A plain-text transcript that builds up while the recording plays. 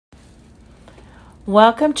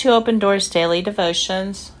Welcome to Open Doors Daily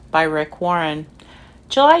Devotions by Rick Warren.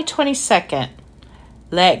 July 22nd.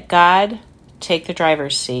 Let God take the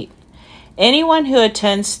driver's seat. Anyone who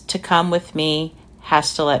intends to come with me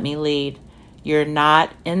has to let me lead. You're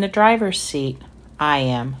not in the driver's seat. I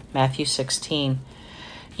am. Matthew 16.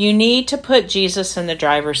 You need to put Jesus in the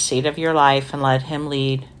driver's seat of your life and let him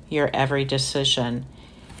lead your every decision.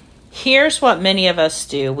 Here's what many of us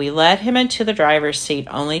do. We let him into the driver's seat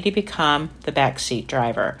only to become the backseat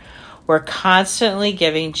driver. We're constantly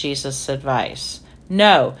giving Jesus advice.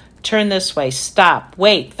 No, turn this way. Stop.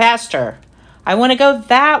 Wait, faster. I want to go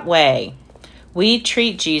that way. We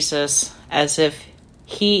treat Jesus as if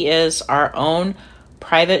he is our own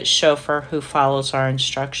private chauffeur who follows our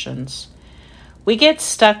instructions. We get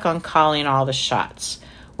stuck on calling all the shots.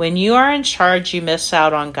 When you are in charge, you miss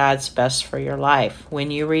out on God's best for your life. When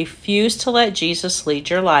you refuse to let Jesus lead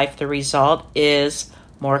your life, the result is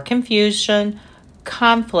more confusion,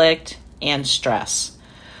 conflict, and stress.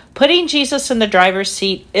 Putting Jesus in the driver's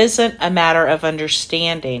seat isn't a matter of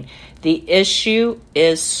understanding. The issue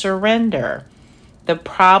is surrender. The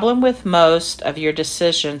problem with most of your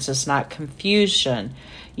decisions is not confusion.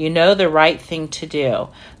 You know the right thing to do.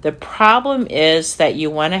 The problem is that you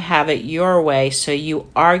want to have it your way, so you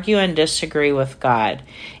argue and disagree with God.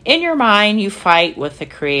 In your mind, you fight with the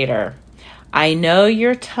Creator. I know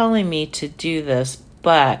you're telling me to do this,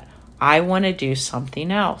 but I want to do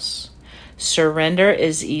something else. Surrender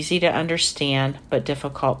is easy to understand, but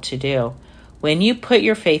difficult to do. When you put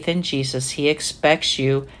your faith in Jesus, he expects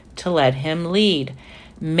you to let him lead.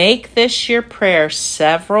 Make this your prayer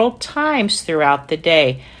several times throughout the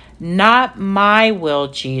day. Not my will,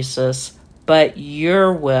 Jesus, but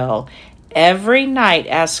your will. Every night,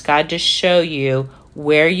 ask God to show you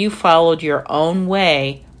where you followed your own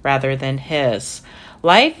way rather than his.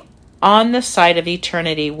 Life on the side of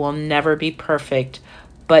eternity will never be perfect,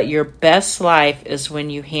 but your best life is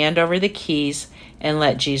when you hand over the keys and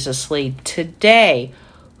let Jesus lead. Today,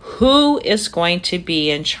 who is going to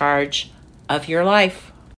be in charge of your life?